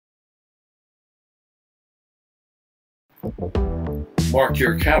Mark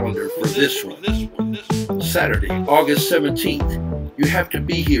your calendar for this one. Saturday, August 17th. You have to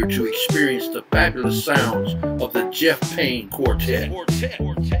be here to experience the fabulous sounds of the Jeff PAYNE Quartet.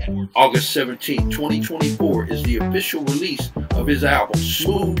 August 17th, 2024 is the official release of his album,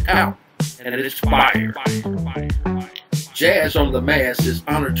 Smooth Out, and it's fire. Jazz on the Mass is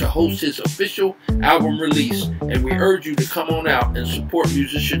honored to host his official album release, and we urge you to come on out and support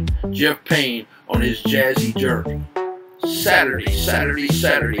musician Jeff PAYNE on his jazzy journey. Saturday,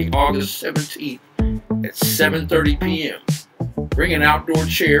 August 17th at 7:30 p.m. Bring an outdoor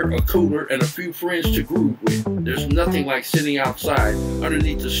chair, a cooler, and a few friends to groove with. There's nothing like sitting outside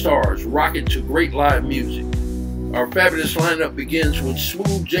underneath the stars, rocking to great live music. Our fabulous lineup begins with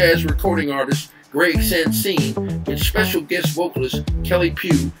smooth jazz recording artist Greg Sansine with special guest vocalists Kelly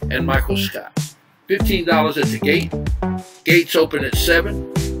Pugh and Michael Scott. $15 at the gate. Gates open at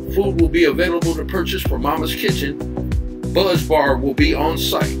 7. Food will be available to purchase from Mama's Kitchen. Buzz Bar will be on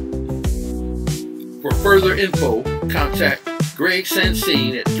site. For further info, contact Greg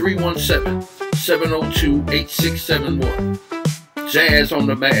Sansine at 317-702-8671. Jazz on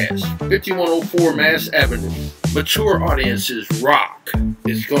the Mass, 5104 Mass Avenue. Mature audiences rock.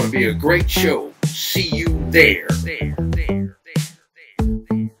 It's going to be a great show. See you there.